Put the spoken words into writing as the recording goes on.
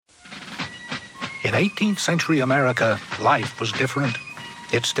In 18th century America, life was different.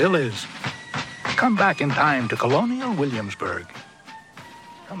 It still is. Come back in time to colonial Williamsburg.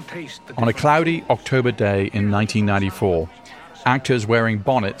 Come taste the On a cloudy October day in 1994, actors wearing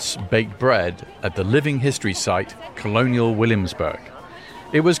bonnets baked bread at the living history site, Colonial Williamsburg.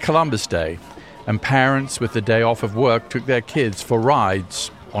 It was Columbus Day, and parents with the day off of work took their kids for rides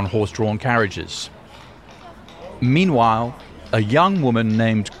on horse-drawn carriages. Meanwhile, a young woman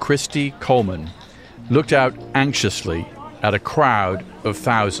named Christy Coleman looked out anxiously at a crowd of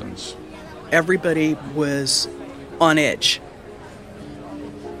thousands. Everybody was on edge.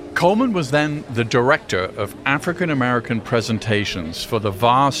 Coleman was then the director of African American presentations for the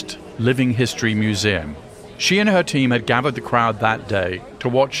vast Living History Museum. She and her team had gathered the crowd that day to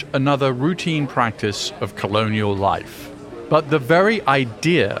watch another routine practice of colonial life. But the very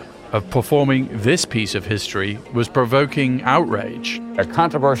idea of performing this piece of history was provoking outrage. A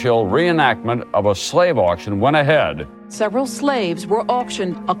controversial reenactment of a slave auction went ahead. Several slaves were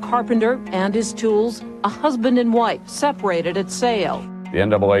auctioned, a carpenter and his tools, a husband and wife separated at sale. The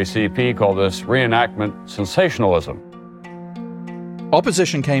NAACP called this reenactment sensationalism.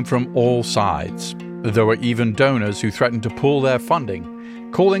 Opposition came from all sides. There were even donors who threatened to pull their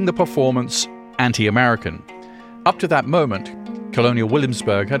funding, calling the performance anti-American. Up to that moment, Colonial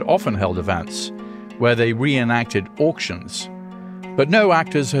Williamsburg had often held events where they reenacted auctions, but no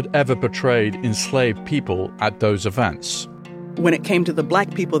actors had ever portrayed enslaved people at those events. When it came to the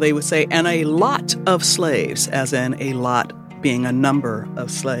black people, they would say, and a lot of slaves, as in a lot being a number of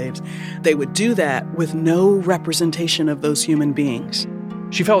slaves. They would do that with no representation of those human beings.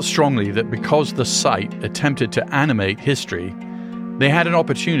 She felt strongly that because the site attempted to animate history, they had an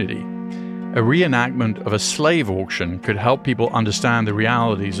opportunity. A reenactment of a slave auction could help people understand the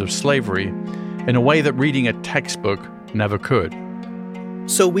realities of slavery in a way that reading a textbook never could.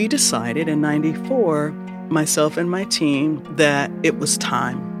 So we decided in '94, myself and my team, that it was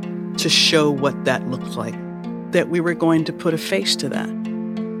time to show what that looked like, that we were going to put a face to that.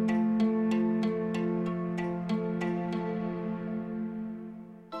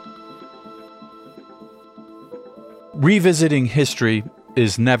 Revisiting history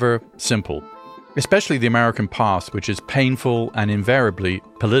is never simple, especially the American past, which is painful and invariably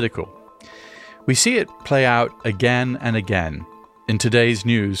political. We see it play out again and again in today's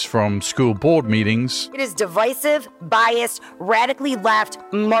news, from school board meetings It is divisive, biased, radically left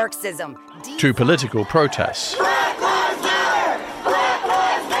Marxism to political protests.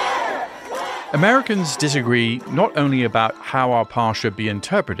 Americans disagree not only about how our past should be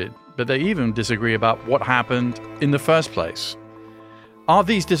interpreted, but they even disagree about what happened in the first place. Are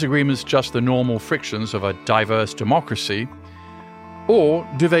these disagreements just the normal frictions of a diverse democracy, or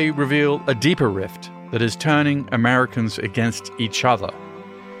do they reveal a deeper rift that is turning Americans against each other?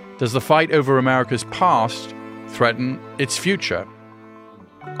 Does the fight over America's past threaten its future?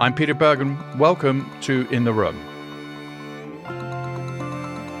 I'm Peter Bergen. Welcome to In the Room.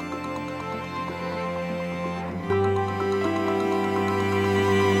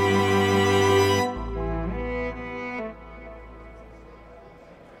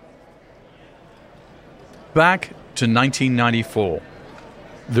 Back to 1994.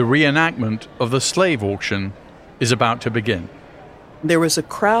 The reenactment of the slave auction is about to begin. There was a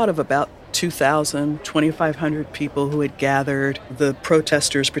crowd of about 2,000, 2,500 people who had gathered. The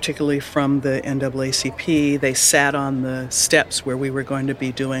protesters, particularly from the NAACP, they sat on the steps where we were going to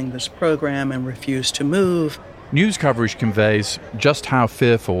be doing this program and refused to move. News coverage conveys just how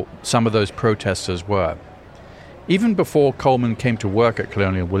fearful some of those protesters were. Even before Coleman came to work at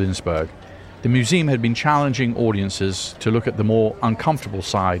Colonial Williamsburg, the museum had been challenging audiences to look at the more uncomfortable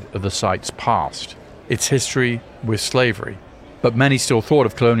side of the site's past, its history with slavery. But many still thought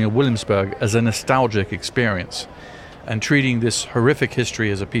of Colonial Williamsburg as a nostalgic experience, and treating this horrific history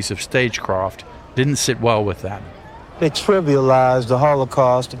as a piece of stagecraft didn't sit well with them. They trivialized the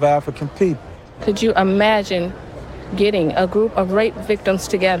Holocaust of African people. Could you imagine getting a group of rape victims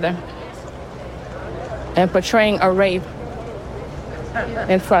together and portraying a rape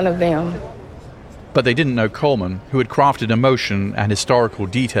in front of them? But they didn't know Coleman, who had crafted emotion and historical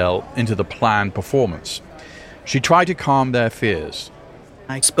detail into the planned performance. She tried to calm their fears.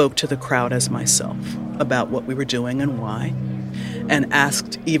 I spoke to the crowd as myself about what we were doing and why, and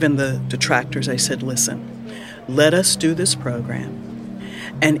asked even the detractors, I said, listen, let us do this program.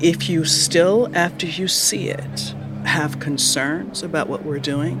 And if you still, after you see it, have concerns about what we're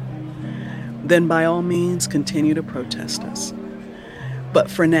doing, then by all means continue to protest us. But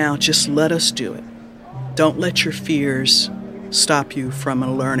for now, just let us do it. Don't let your fears stop you from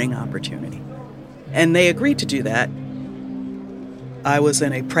a learning opportunity. And they agreed to do that. I was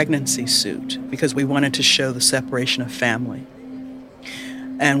in a pregnancy suit because we wanted to show the separation of family.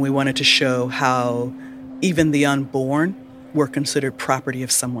 And we wanted to show how even the unborn were considered property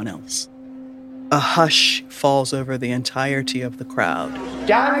of someone else. A hush falls over the entirety of the crowd.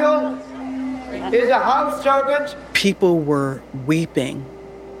 Daniel is a house servant. People were weeping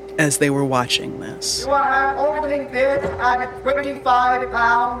as they were watching this. You are opening bid at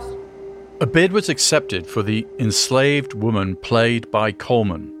 £25. A bid was accepted for the enslaved woman played by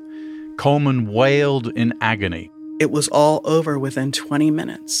Coleman. Coleman wailed in agony. It was all over within 20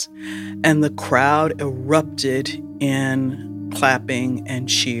 minutes, and the crowd erupted in clapping and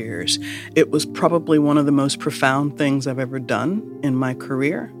cheers. It was probably one of the most profound things I've ever done in my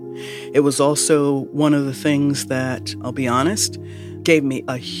career. It was also one of the things that, I'll be honest, gave me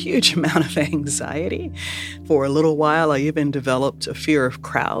a huge amount of anxiety. For a little while, I even developed a fear of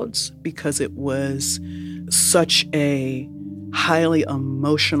crowds because it was such a highly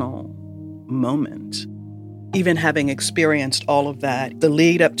emotional moment. Even having experienced all of that, the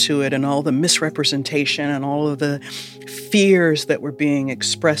lead up to it and all the misrepresentation and all of the fears that were being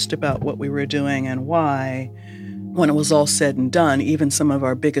expressed about what we were doing and why, when it was all said and done, even some of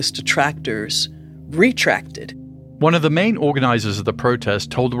our biggest detractors retracted. One of the main organizers of the protest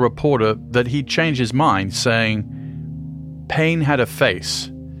told the reporter that he'd changed his mind, saying, "Pain had a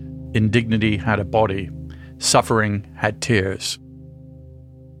face, indignity had a body, suffering had tears."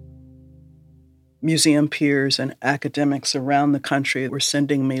 Museum peers and academics around the country were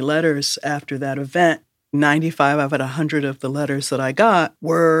sending me letters after that event. 95 out of 100 of the letters that I got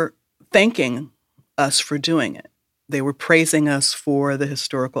were thanking us for doing it. They were praising us for the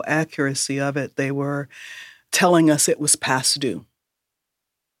historical accuracy of it. They were telling us it was past due.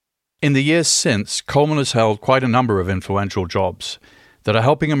 In the years since, Coleman has held quite a number of influential jobs that are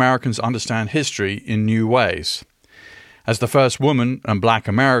helping Americans understand history in new ways. As the first woman and Black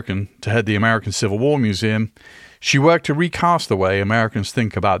American to head the American Civil War Museum, she worked to recast the way Americans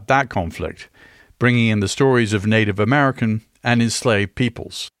think about that conflict, bringing in the stories of Native American and enslaved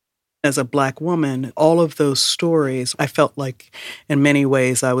peoples. As a Black woman, all of those stories, I felt like in many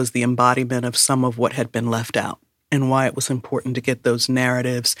ways I was the embodiment of some of what had been left out and why it was important to get those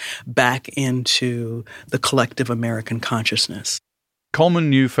narratives back into the collective American consciousness. Coleman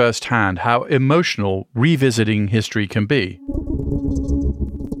knew firsthand how emotional revisiting history can be.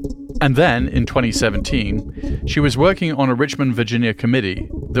 And then, in 2017, she was working on a Richmond, Virginia committee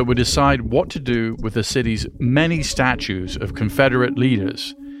that would decide what to do with the city's many statues of Confederate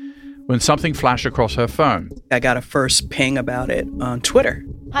leaders when something flashed across her phone. I got a first ping about it on Twitter.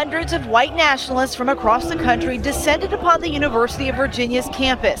 Hundreds of white nationalists from across the country descended upon the University of Virginia's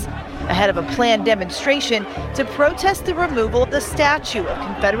campus ahead of a planned demonstration to protest the removal of the statue of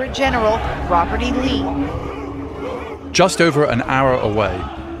Confederate General Robert E. Lee. Just over an hour away,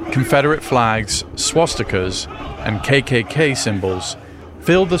 Confederate flags, swastikas, and KKK symbols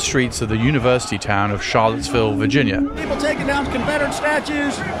filled the streets of the university town of Charlottesville, Virginia. People taking down Confederate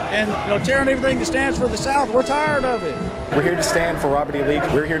statues and tearing everything that stands for the South. We're tired of it. We're here to stand for Robert E. Lee.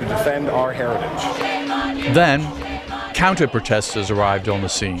 We're here to defend our heritage. Then, counter-protesters arrived on the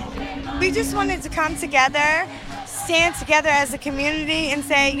scene. We just wanted to come together, stand together as a community and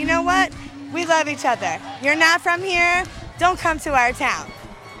say, you know what? We love each other. You're not from here. Don't come to our town.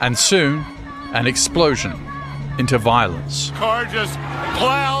 And soon, an explosion into violence. Car just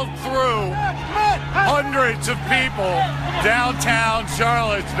plowed through hundreds of people downtown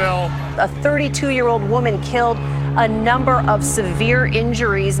Charlottesville. A 32-year-old woman killed, a number of severe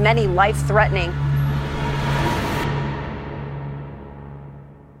injuries, many life-threatening.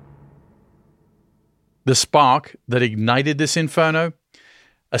 The spark that ignited this inferno?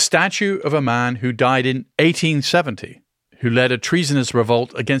 A statue of a man who died in 1870, who led a treasonous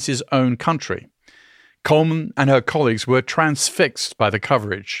revolt against his own country. Coleman and her colleagues were transfixed by the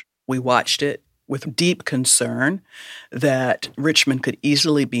coverage. We watched it with deep concern that Richmond could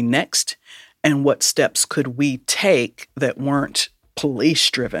easily be next, and what steps could we take that weren't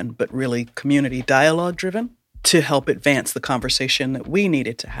police-driven, but really community dialogue-driven to help advance the conversation that we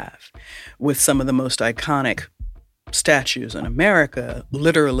needed to have with some of the most iconic statues in America,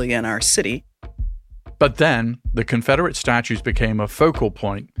 literally in our city. But then, the Confederate statues became a focal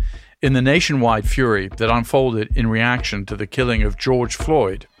point in the nationwide fury that unfolded in reaction to the killing of George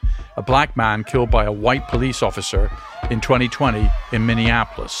Floyd, a Black man killed by a white police officer in 2020 in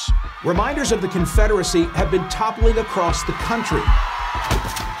Minneapolis. Reminders of the Confederacy have been toppling across the country.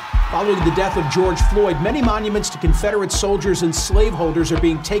 Following the death of George Floyd, many monuments to Confederate soldiers and slaveholders are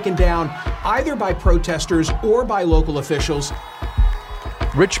being taken down either by protesters or by local officials.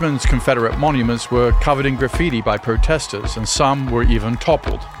 Richmond's Confederate monuments were covered in graffiti by protesters, and some were even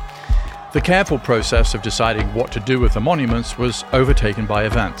toppled. The careful process of deciding what to do with the monuments was overtaken by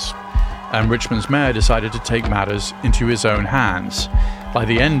events, and Richmond's mayor decided to take matters into his own hands. By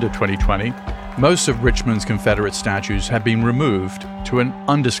the end of 2020, most of Richmond's Confederate statues had been removed to an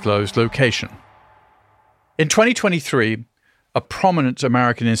undisclosed location. In 2023, a prominent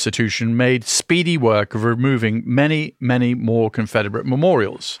American institution made speedy work of removing many, many more Confederate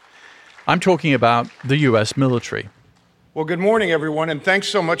memorials. I'm talking about the U.S. military. Well, good morning, everyone, and thanks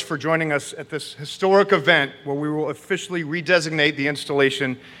so much for joining us at this historic event where we will officially redesignate the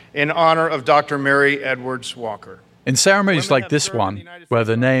installation in honor of Dr. Mary Edwards Walker. In ceremonies like this one, where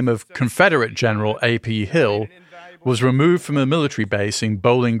the name of Confederate General A.P. Hill was removed from a military base in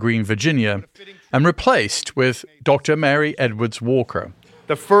Bowling Green, Virginia, and replaced with Dr. Mary Edwards Walker,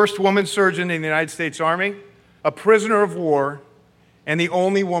 the first woman surgeon in the United States Army, a prisoner of war, and the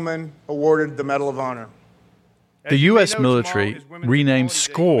only woman awarded the Medal of Honor. The U.S. military renamed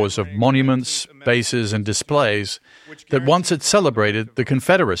scores of monuments, bases, and displays that once had celebrated the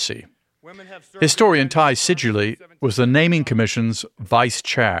Confederacy. Historian Ty Sidgley was the Naming Commission's vice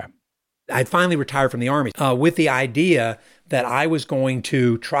chair. I'd finally retired from the Army with the idea that I was going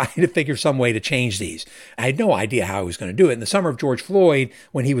to try to figure some way to change these. I had no idea how I was going to do it. In the summer of George Floyd,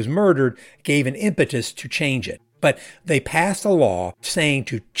 when he was murdered, gave an impetus to change it. But they passed a law saying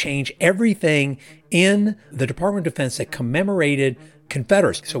to change everything in the Department of Defense that commemorated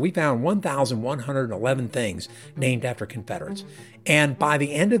Confederates. So we found 1,111 things named after Confederates. And by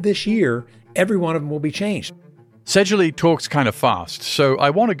the end of this year, every one of them will be changed. Sedgley talks kind of fast, so I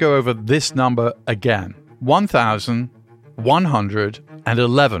want to go over this number again.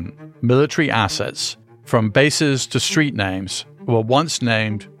 1,111 military assets, from bases to street names, were once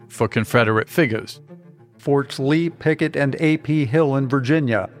named for Confederate figures. Forts Lee, Pickett, and A.P. Hill in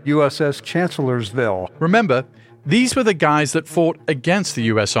Virginia, USS Chancellorsville. Remember, these were the guys that fought against the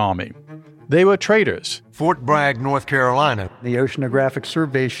U.S. Army. They were traitors. Fort Bragg, North Carolina. The oceanographic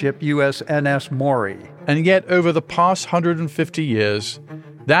survey ship USNS Maury. And yet, over the past 150 years,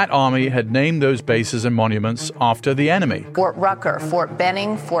 that army had named those bases and monuments after the enemy. Fort Rucker, Fort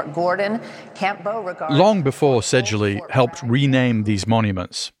Benning, Fort Gordon, Camp Beauregard. Long before Sedgley helped rename these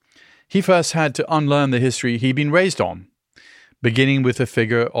monuments, he first had to unlearn the history he'd been raised on, beginning with the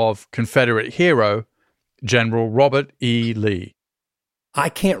figure of Confederate hero, General Robert E. Lee. I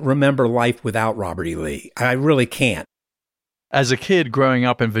can't remember life without Robert E. Lee. I really can't. As a kid growing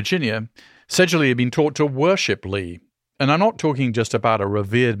up in Virginia, Sedgley had been taught to worship Lee. And I'm not talking just about a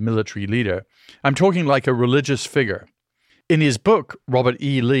revered military leader. I'm talking like a religious figure. In his book, Robert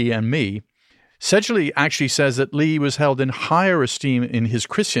E. Lee and Me, Sedgley actually says that Lee was held in higher esteem in his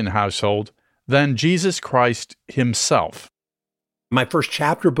Christian household than Jesus Christ himself. My first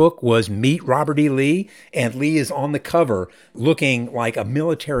chapter book was Meet Robert E. Lee, and Lee is on the cover looking like a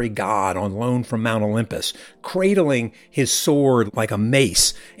military god on loan from Mount Olympus, cradling his sword like a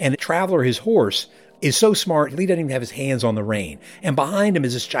mace, and Traveler, his horse, is so smart, Lee doesn't even have his hands on the rein. And behind him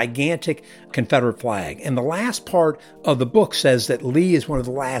is this gigantic Confederate flag. And the last part of the book says that Lee is one of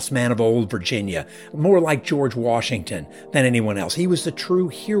the last men of old Virginia, more like George Washington than anyone else. He was the true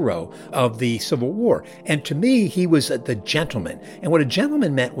hero of the Civil War. And to me, he was the gentleman. And what a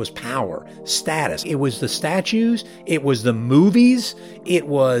gentleman meant was power, status. It was the statues, it was the movies, it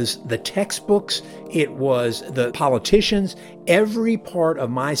was the textbooks, it was the politicians. Every part of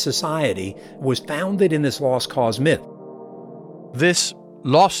my society was founded in this lost cause myth. This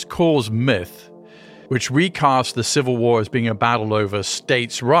lost cause myth, which recast the Civil War as being a battle over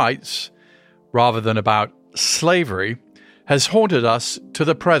states' rights rather than about slavery, has haunted us to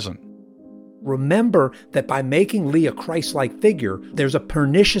the present. Remember that by making Lee a Christ-like figure, there's a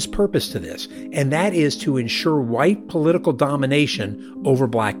pernicious purpose to this, and that is to ensure white political domination over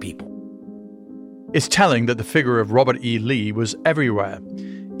black people. It's telling that the figure of Robert E. Lee was everywhere,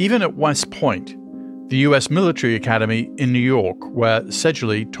 even at West Point, the U.S. military academy in New York, where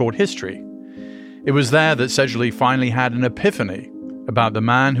Sedgley taught history. It was there that Sedgley finally had an epiphany about the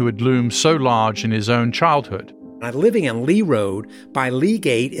man who had loomed so large in his own childhood. I'm living on Lee Road by Lee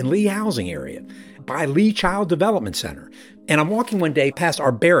Gate in Lee housing area, by Lee Child Development Center. And I'm walking one day past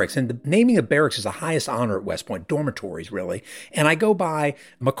our barracks, and the naming of barracks is the highest honor at West Point, dormitories really. And I go by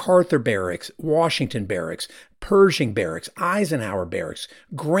MacArthur Barracks, Washington Barracks, Pershing Barracks, Eisenhower Barracks,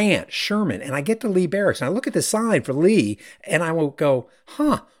 Grant, Sherman, and I get to Lee Barracks, and I look at the sign for Lee, and I will go,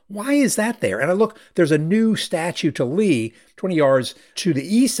 Why is that there? And I look, there's a new statue to Lee 20 yards to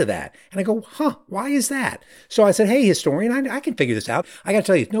the east of that. And I go, why is that? So I said, hey, historian, I can figure this out. I got to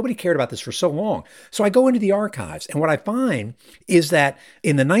tell you, nobody cared about this for so long. So I go into the archives, and what I find is that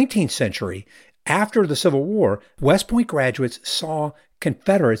in the 19th century, after the Civil War, West Point graduates saw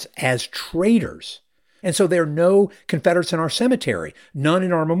Confederates as traitors. And so there are no Confederates in our cemetery, none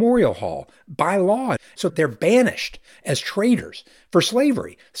in our memorial hall, by law. So they're banished as traitors for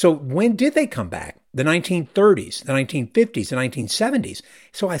slavery. So when did they come back? The 1930s, the 1950s, the 1970s.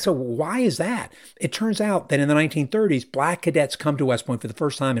 So I said, well, why is that? It turns out that in the 1930s, black cadets come to West Point for the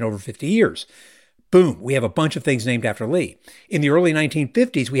first time in over 50 years. Boom, we have a bunch of things named after Lee. In the early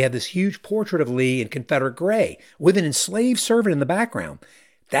 1950s, we had this huge portrait of Lee in Confederate gray with an enslaved servant in the background.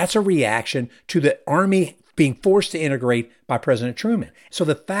 That's a reaction to the Army being forced to integrate by President Truman. So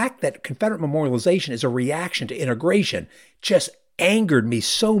the fact that Confederate memorialization is a reaction to integration just angered me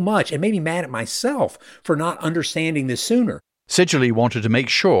so much and made me mad at myself for not understanding this sooner. Sidgley wanted to make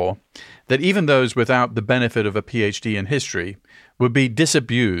sure that even those without the benefit of a PhD in history would be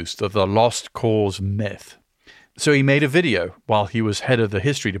disabused of the lost cause myth. So he made a video while he was head of the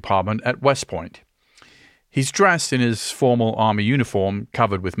history department at West Point. He's dressed in his formal Army uniform,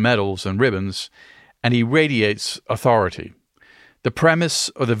 covered with medals and ribbons, and he radiates authority. The premise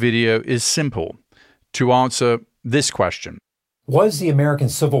of the video is simple: to answer this question. Was the American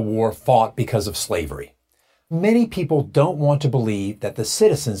Civil War fought because of slavery? Many people don't want to believe that the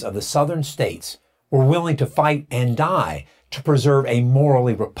citizens of the southern states were willing to fight and die to preserve a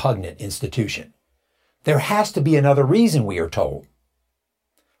morally repugnant institution. There has to be another reason, we are told.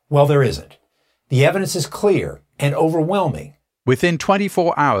 Well, there isn't. The evidence is clear and overwhelming. Within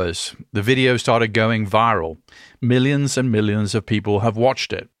 24 hours, the video started going viral. Millions and millions of people have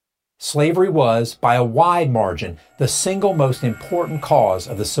watched it. Slavery was, by a wide margin, the single most important cause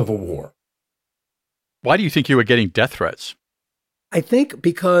of the Civil War. Why do you think you were getting death threats? I think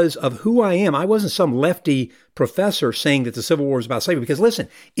because of who I am. I wasn't some lefty professor saying that the Civil War was about slavery. Because listen,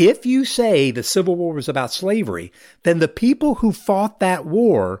 if you say the Civil War was about slavery, then the people who fought that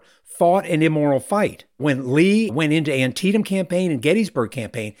war fought an immoral fight. When Lee went into Antietam campaign and Gettysburg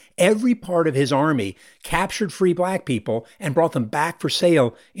campaign, every part of his army captured free black people and brought them back for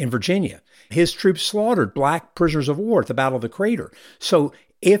sale in Virginia. His troops slaughtered black prisoners of war at the Battle of the Crater. So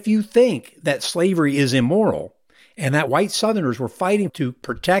if you think that slavery is immoral and that white Southerners were fighting to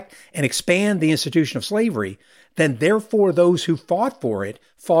protect and expand the institution of slavery, then therefore those who fought for it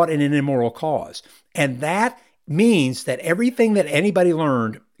fought in an immoral cause. And that means that everything that anybody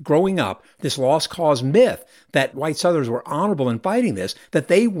learned growing up, this lost cause myth that white Southerners were honorable in fighting this, that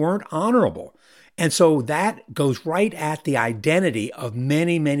they weren't honorable. And so that goes right at the identity of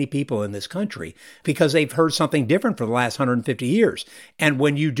many, many people in this country because they've heard something different for the last 150 years. And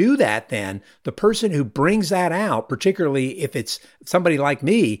when you do that, then the person who brings that out, particularly if it's somebody like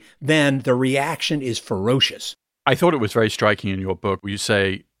me, then the reaction is ferocious. I thought it was very striking in your book where you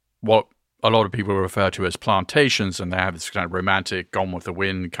say what a lot of people refer to as plantations, and they have this kind of romantic, gone with the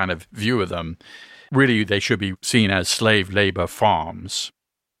wind kind of view of them. Really, they should be seen as slave labor farms.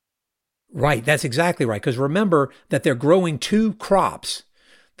 Right, that's exactly right. Because remember that they're growing two crops.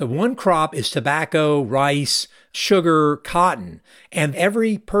 The one crop is tobacco, rice, sugar, cotton. And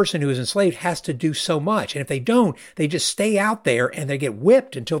every person who is enslaved has to do so much. And if they don't, they just stay out there and they get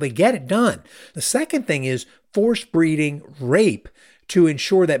whipped until they get it done. The second thing is forced breeding, rape, to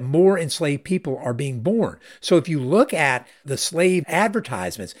ensure that more enslaved people are being born. So if you look at the slave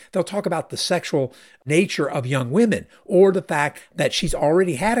advertisements, they'll talk about the sexual nature of young women or the fact that she's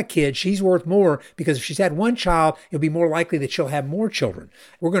already had a kid, she's worth more because if she's had one child, it'll be more likely that she'll have more children.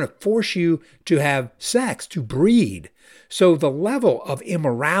 We're going to force you to have sex, to breed. So the level of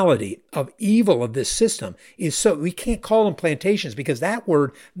immorality, of evil of this system is so, we can't call them plantations because that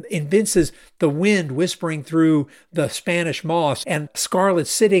word evinces the wind whispering through the Spanish moss and Scarlett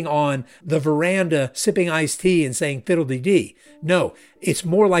sitting on the veranda sipping iced tea and saying fiddle-dee-dee. No, it's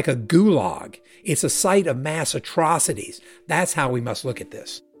more like a gulag. It's a site of mass atrocities. That's how we must look at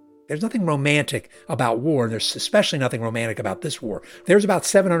this. There's nothing romantic about war, and there's especially nothing romantic about this war. There's about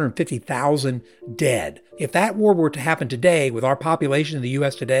 750,000 dead. If that war were to happen today, with our population in the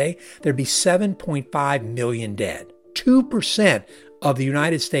U.S. today, there'd be 7.5 million dead. 2% of the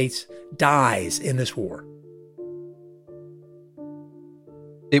United States dies in this war.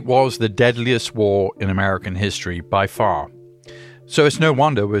 It was the deadliest war in American history by far. So it's no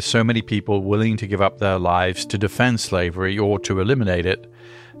wonder with so many people willing to give up their lives to defend slavery or to eliminate it,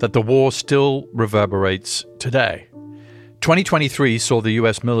 that the war still reverberates today. 2023 saw the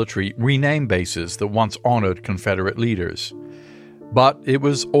U.S. military rename bases that once honored Confederate leaders. But it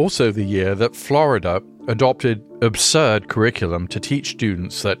was also the year that Florida adopted absurd curriculum to teach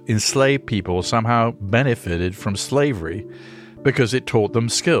students that enslaved people somehow benefited from slavery because it taught them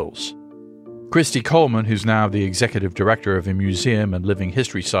skills. Christy Coleman, who's now the executive director of a museum and living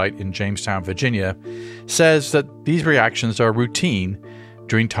history site in Jamestown, Virginia, says that these reactions are routine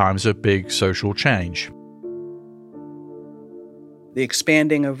during times of big social change. The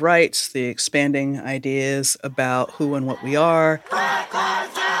expanding of rights, the expanding ideas about who and what we are. Black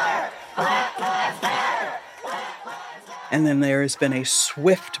Lives Matter! Black Lives Matter! And then there has been a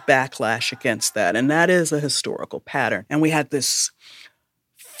swift backlash against that. And that is a historical pattern. And we had this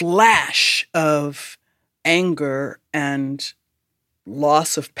flash of anger and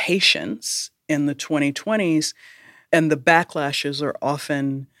loss of patience in the 2020s. And the backlashes are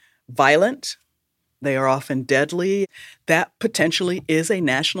often violent. They are often deadly. That potentially is a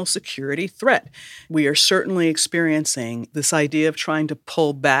national security threat. We are certainly experiencing this idea of trying to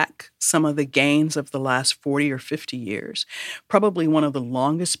pull back some of the gains of the last 40 or 50 years, probably one of the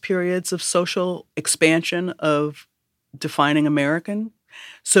longest periods of social expansion of defining American.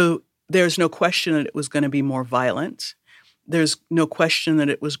 So there's no question that it was going to be more violent. There's no question that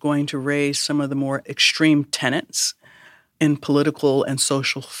it was going to raise some of the more extreme tenets in political and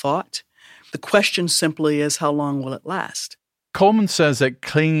social thought. The question simply is, how long will it last? Coleman says that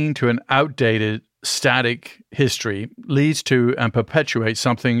clinging to an outdated, static history leads to and perpetuates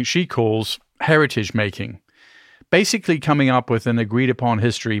something she calls heritage making, basically coming up with an agreed-upon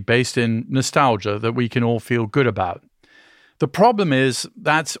history based in nostalgia that we can all feel good about. The problem is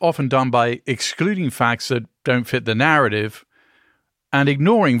that's often done by excluding facts that don't fit the narrative and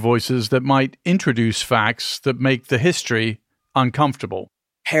ignoring voices that might introduce facts that make the history uncomfortable.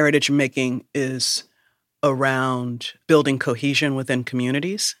 Heritage making is around building cohesion within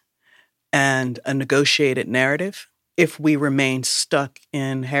communities and a negotiated narrative. If we remain stuck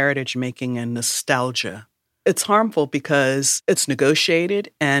in heritage making and nostalgia, it's harmful because it's negotiated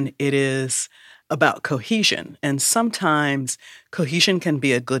and it is about cohesion. And sometimes cohesion can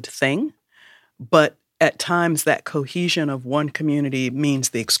be a good thing, but at times that cohesion of one community means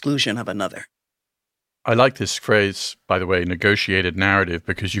the exclusion of another. I like this phrase, by the way, negotiated narrative,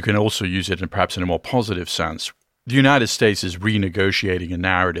 because you can also use it perhaps in a more positive sense. The United States is renegotiating a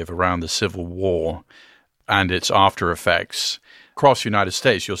narrative around the Civil War and its after effects. Across the United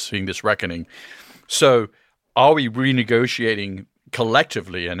States, you're seeing this reckoning. So are we renegotiating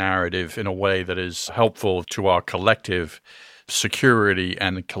collectively a narrative in a way that is helpful to our collective security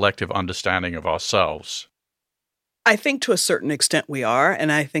and collective understanding of ourselves? I think to a certain extent we are,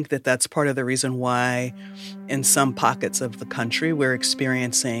 and I think that that's part of the reason why in some pockets of the country we're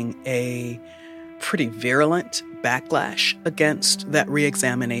experiencing a pretty virulent backlash against that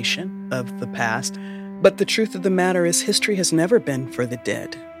reexamination of the past. But the truth of the matter is history has never been for the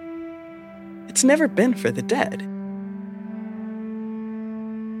dead. It's never been for the dead.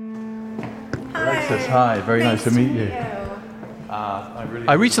 Alexis, hi. Very nice to meet you.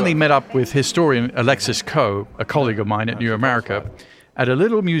 I recently met up with historian Alexis Coe, a colleague of mine at New America, at a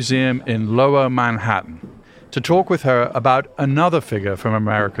little museum in Lower Manhattan to talk with her about another figure from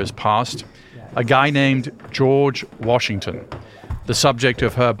America's past, a guy named George Washington, the subject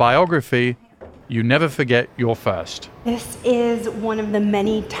of her biography, You Never Forget Your First. This is one of the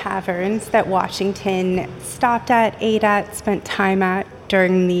many taverns that Washington stopped at, ate at, spent time at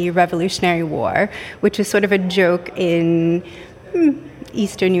during the Revolutionary War, which is sort of a joke in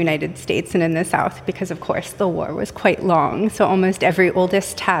eastern United States and in the South because, of course, the war was quite long. So almost every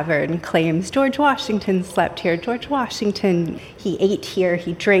oldest tavern claims George Washington slept here. George Washington, he ate here,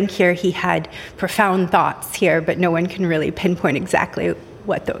 he drank here, he had profound thoughts here, but no one can really pinpoint exactly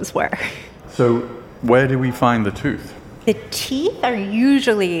what those were. So where do we find the tooth? The teeth are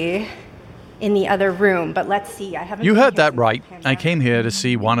usually in the other room, but let's see. You heard that right. I came here to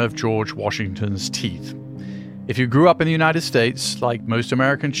see one of George Washington's teeth. If you grew up in the United States, like most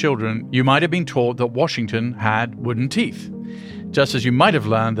American children, you might have been taught that Washington had wooden teeth, just as you might have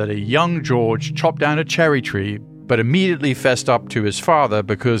learned that a young George chopped down a cherry tree, but immediately fessed up to his father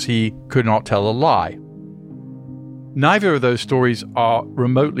because he could not tell a lie. Neither of those stories are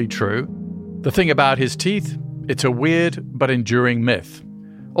remotely true. The thing about his teeth, it's a weird but enduring myth.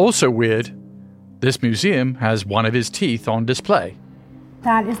 Also weird, this museum has one of his teeth on display.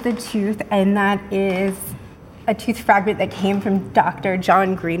 That is the tooth, and that is a tooth fragment that came from Dr.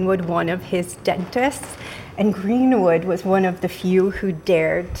 John Greenwood, one of his dentists. And Greenwood was one of the few who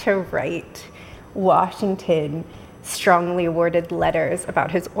dared to write Washington strongly worded letters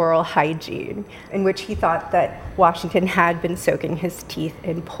about his oral hygiene, in which he thought that Washington had been soaking his teeth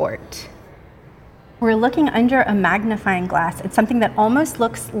in port. We're looking under a magnifying glass at something that almost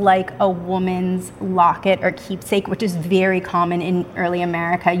looks like a woman's locket or keepsake, which is very common in early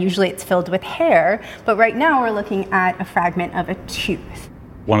America. Usually it's filled with hair, but right now we're looking at a fragment of a tooth.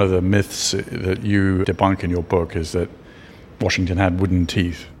 One of the myths that you debunk in your book is that Washington had wooden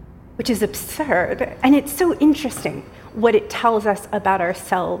teeth. Which is absurd. And it's so interesting what it tells us about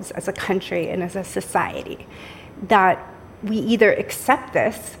ourselves as a country and as a society, that we either accept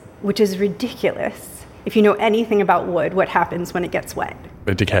this, which is ridiculous. If you know anything about wood, what happens when it gets wet?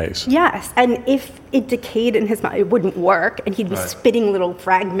 It decays. Yes, and if it decayed in his mouth, it wouldn't work, and he'd be spitting little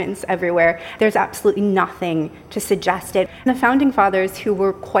fragments everywhere. There's absolutely nothing to suggest it. And the Founding Fathers, who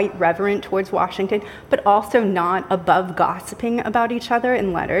were quite reverent towards Washington, but also not above gossiping about each other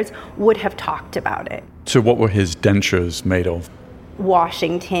in letters, would have talked about it. So what were his dentures made of?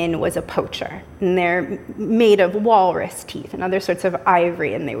 Washington was a poacher, and they're made of walrus teeth and other sorts of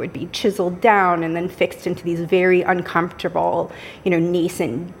ivory, and they would be chiseled down and then fixed into these very uncomfortable,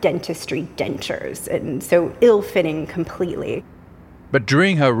 nascent dentistry dentures, and so ill-fitting completely. But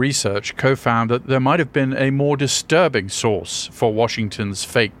during her research, Coe found that there might have been a more disturbing source for Washington's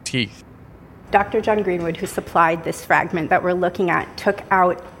fake teeth. Dr. John Greenwood, who supplied this fragment that we're looking at, took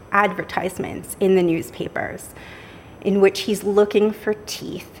out advertisements in the newspapers in which he's looking for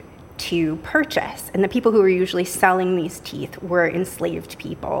teeth to purchase. And the people who were usually selling these teeth were enslaved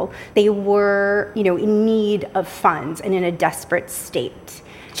people. They were, in need of funds and in a desperate state.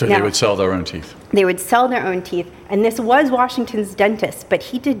 So they would sell their own teeth? They would sell their own teeth. And this was Washington's dentist, but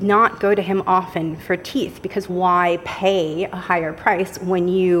he did not go to him often for teeth, because why pay a higher price when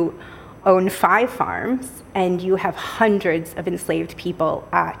you own 5 farms and you have hundreds of enslaved people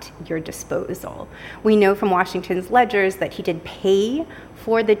at your disposal? We know from Washington's ledgers that he did pay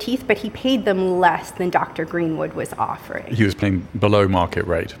for the teeth, but he paid them less than Dr. Greenwood was offering. He was paying below market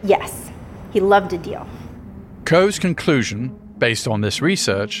rate. Yes, he loved a deal. Coe's conclusion, based on this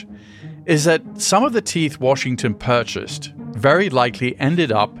research, is that some of the teeth Washington purchased very likely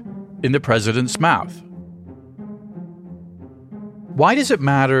ended up in the president's mouth. Why does it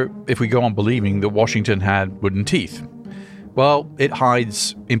matter if we go on believing that Washington had wooden teeth? Well, it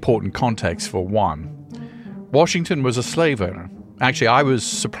hides important context for one. Washington was a slave owner. Actually, I was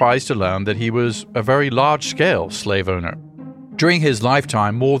surprised to learn that he was a very large-scale slave owner. During his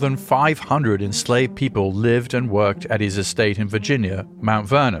lifetime, more than 500 enslaved people lived and worked at his estate in Virginia, Mount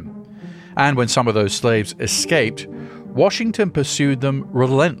Vernon. And when some of those slaves escaped, Washington pursued them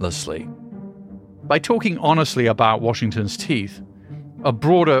relentlessly. By talking honestly about Washington's teeth, a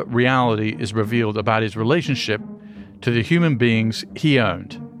broader reality is revealed about his relationship to the human beings he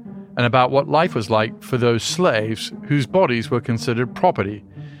owned, and about what life was like for those slaves whose bodies were considered property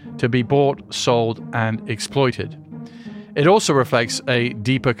to be bought, sold, and exploited. It also reflects a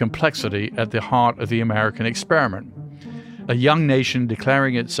deeper complexity at the heart of the American experiment, a young nation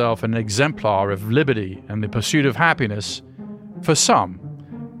declaring itself an exemplar of liberty and the pursuit of happiness for some,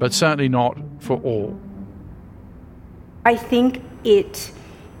 but certainly not for all. I think it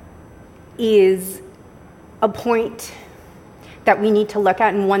is a point that we need to look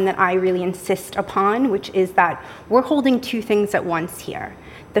at, and one that I really insist upon, which is that we're holding two things at once here.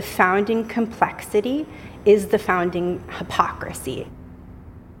 The founding complexity is the founding hypocrisy.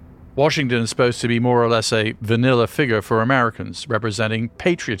 Washington is supposed to be more or less a vanilla figure for Americans, representing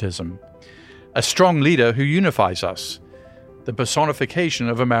patriotism, a strong leader who unifies us, the personification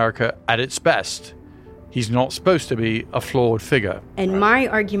of America at its best. He's not supposed to be a flawed figure. And my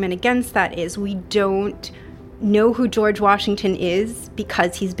argument against that is we don't know who George Washington is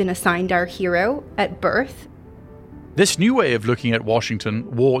because he's been assigned our hero at birth. This new way of looking at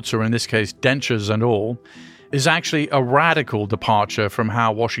Washington, warts or in this case dentures and all, is actually a radical departure from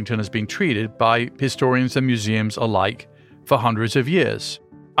how Washington has been treated by historians and museums alike for hundreds of years.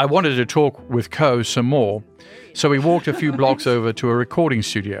 I wanted to talk with Coe some more, so we walked a few blocks over to a recording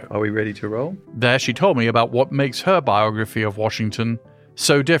studio. Are we ready to roll? There she told me about what makes her biography of Washington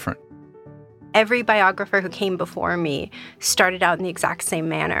so different. Every biographer who came before me started out in the exact same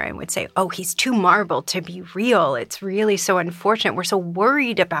manner and would say, oh, he's too marble to be real. It's really so unfortunate. We're so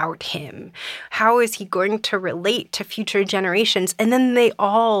worried about him. How is he going to relate to future generations? And then they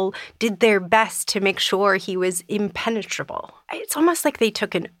all did their best to make sure he was impenetrable. It's almost like they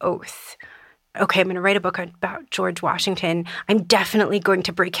took an oath. Okay, I'm going to write a book about George Washington. I'm definitely going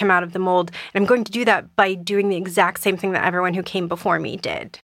to break him out of the mold. And I'm going to do that by doing the exact same thing that everyone who came before me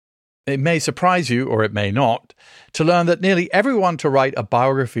did. It may surprise you, or it may not, to learn that nearly everyone to write a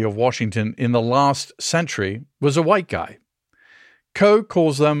biography of Washington in the last century was a white guy. Coe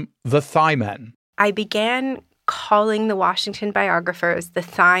calls them the Thigh Men. I began calling the Washington biographers the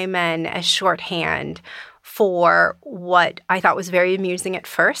Thigh Men as shorthand for what I thought was very amusing at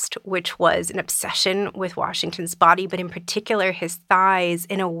first, which was an obsession with Washington's body, but in particular his thighs,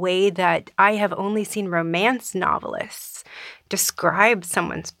 in a way that I have only seen romance novelists describe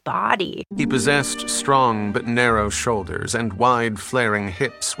someone's body. He possessed strong but narrow shoulders and wide, flaring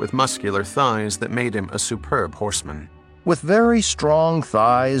hips with muscular thighs that made him a superb horseman. With very strong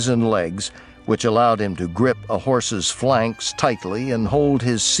thighs and legs, which allowed him to grip a horse's flanks tightly and hold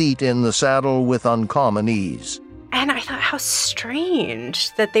his seat in the saddle with uncommon ease. And I thought, how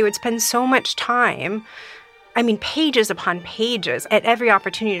strange that they would spend so much time, pages upon pages, at every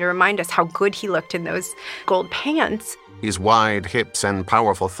opportunity to remind us how good he looked in those gold pants. His wide hips and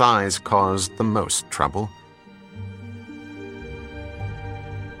powerful thighs caused the most trouble.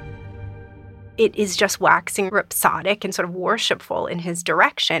 It is just waxing rhapsodic and sort of worshipful in his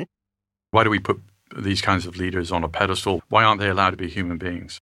direction. Why do we put these kinds of leaders on a pedestal? Why aren't they allowed to be human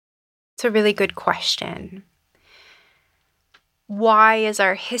beings? It's a really good question. Why is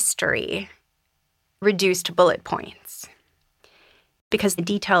our history reduced to bullet points? Because the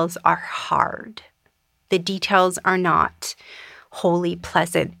details are hard. The details are not wholly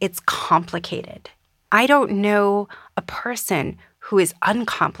pleasant. It's complicated. I don't know a person who is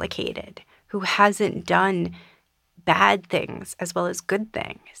uncomplicated, who hasn't done bad things as well as good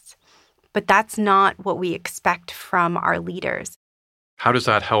things. But that's not what we expect from our leaders. How does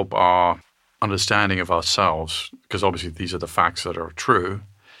that help our understanding of ourselves? Because obviously these are the facts that are true,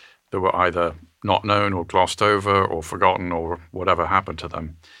 that were either not known or glossed over or forgotten or whatever happened to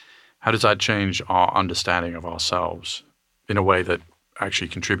them. How does that change our understanding of ourselves in a way that actually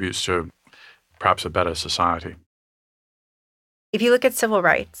contributes to perhaps a better society? If you look at civil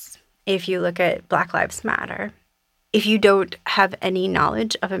rights, if you look at Black Lives Matter, if you don't have any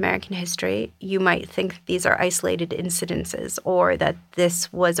knowledge of American history, you might think these are isolated incidences or that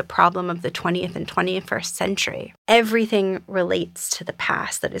this was a problem of the 20th and 21st century. Everything relates to the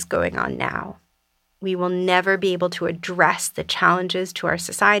past that is going on now. We will never be able to address the challenges to our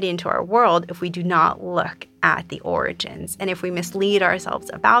society and to our world if we do not look at the origins. And if we mislead ourselves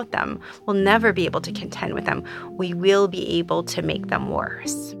about them, we'll never be able to contend with them. We will be able to make them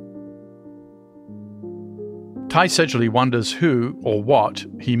worse. Ty Sedgley wonders who or what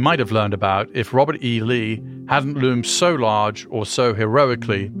he might have learned about if Robert E. Lee hadn't loomed so large or so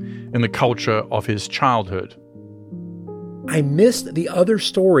heroically in the culture of his childhood. I missed the other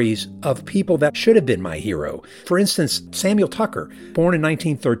stories of people that should have been my hero. For instance, Samuel Tucker, born in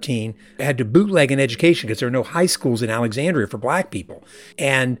 1913, had to bootleg an education because there were no high schools in Alexandria for black people.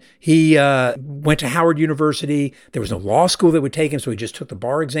 And he went to Howard University. There was no law school that would take him, so he just took the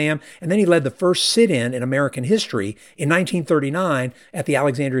bar exam. And then he led the first sit-in in American history in 1939 at the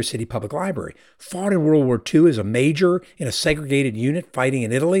Alexandria City Public Library. Fought in World War II as a major in a segregated unit fighting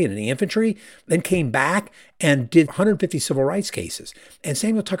in Italy and in the infantry, then came back and did 150 civil rights cases. And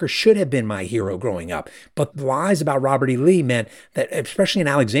Samuel Tucker should have been my hero growing up. But the lies about Robert E. Lee meant that, especially in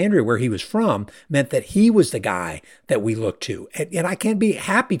Alexandria, where he was from, meant that he was the guy that we looked to. And I can be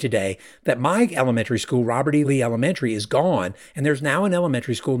happy today that my elementary school, Robert E. Lee Elementary, is gone, and there's now an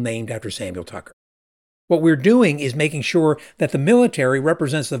elementary school named after Samuel Tucker. What we're doing is making sure that the military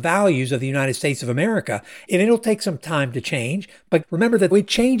represents the values of the United States of America, and it'll take some time to change. But remember that it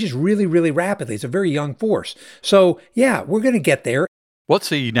changes really, really rapidly. It's a very young force. So, yeah, we're going to get there. What's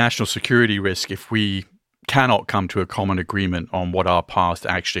the national security risk if we cannot come to a common agreement on what our past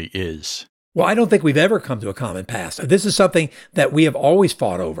actually is? Well, I don't think we've ever come to a common past. This is something that we have always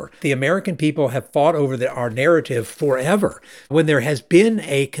fought over. The American people have fought over our narrative forever. When there has been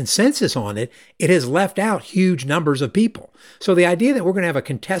a consensus on it, it has left out huge numbers of people. So the idea that we're going to have a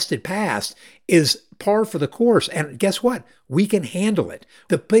contested past is par for the course. And guess what? We can handle it.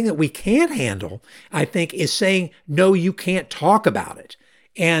 The thing that we can't handle, I think, is saying, no, you can't talk about it.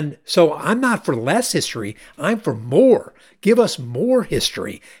 And so I'm not for less history. I'm for more. Give us more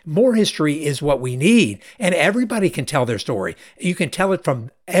history. More history is what we need. And everybody can tell their story. You can tell it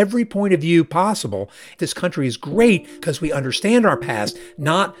from every point of view possible. This country is great because we understand our past,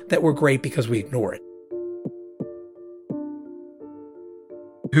 not that we're great because we ignore it.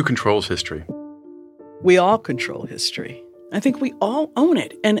 Who controls history? We all control history. I think we all own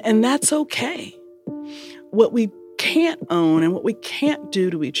it. And that's okay. What we can't own and what we can't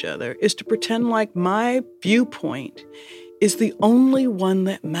do to each other is to pretend like my viewpoint is the only one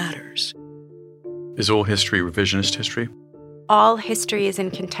that matters. Is all history revisionist history? All history is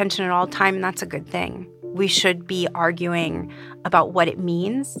in contention at all time, and that's a good thing. We should be arguing about what it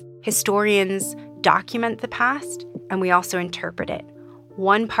means. Historians document the past, and we also interpret it.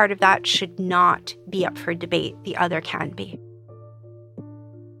 one part of that should not be up for debate. The other can be.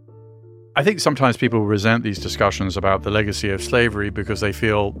 I think sometimes people resent these discussions about the legacy of slavery because they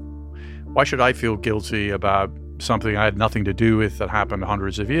feel, why should I feel guilty about something I had nothing to do with that happened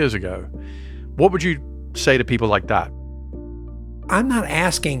hundreds of years ago? What would you say to people like that? I'm not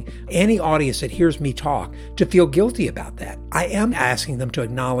asking any audience that hears me talk to feel guilty about that. I am asking them to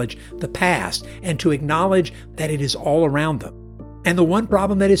acknowledge the past and to acknowledge that it is all around them. And the one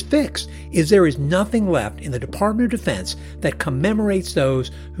problem that is fixed is there is nothing left in the Department of Defense that commemorates those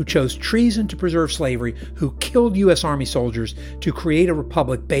who chose treason to preserve slavery, who killed U.S. Army soldiers to create a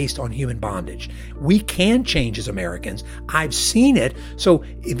republic based on human bondage. We can change as Americans. I've seen it. So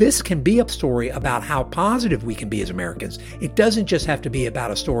this can be a story about how positive we can be as Americans. It doesn't just have to be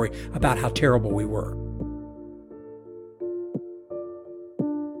about a story about how terrible we were.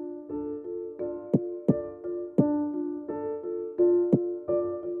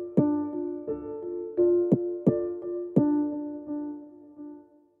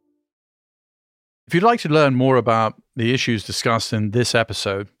 If you'd like to learn more about the issues discussed in this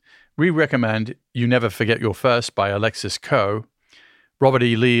episode, we recommend You Never Forget Your First by Alexis Coe, Robert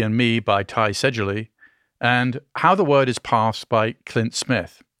E. Lee and Me by Ty Sedgley, and How the Word is Passed by Clint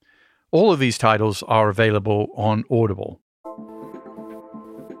Smith. All of these titles are available on Audible.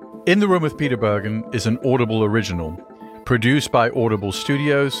 In the Room with Peter Bergen is an Audible original, produced by Audible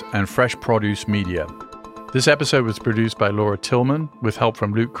Studios and Fresh Produce Media. This episode was produced by Laura Tillman with help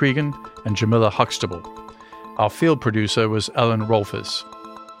from Luke Cregan and Jamila Huxtable. Our field producer was Ellen Rolfes.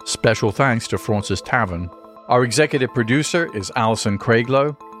 Special thanks to Francis Tavern. Our executive producer is Alison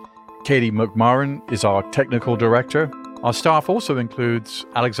Craiglow. Katie McMurrin is our technical director. Our staff also includes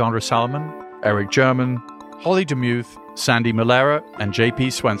Alexandra Salomon, Eric German, Holly DeMuth, Sandy Malera, and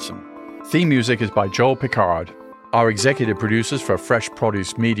J.P. Swenson. Theme music is by Joel Picard. Our executive producers for Fresh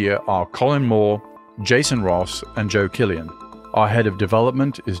Produce Media are Colin Moore, Jason Ross, and Joe Killian. Our head of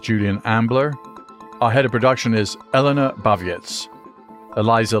development is Julian Ambler. Our head of production is Eleanor Bavietz.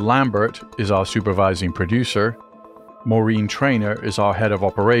 Eliza Lambert is our supervising producer. Maureen Traynor is our head of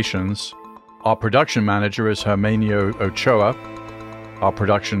operations. Our production manager is Hermenio Ochoa. Our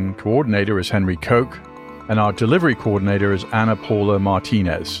production coordinator is Henry Koch. And our delivery coordinator is Ana Paula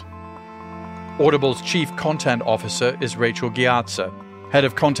Martinez. Audible's Chief Content Officer is Rachel Giazza. Head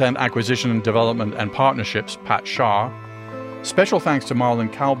of Content Acquisition and Development and Partnerships, Pat Shah. Special thanks to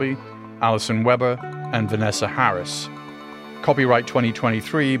Marlon Calby, Alison Weber, and Vanessa Harris. Copyright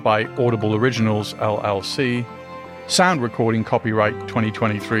 2023 by Audible Originals, LLC. Sound recording copyright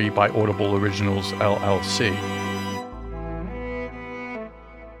 2023 by Audible Originals, LLC.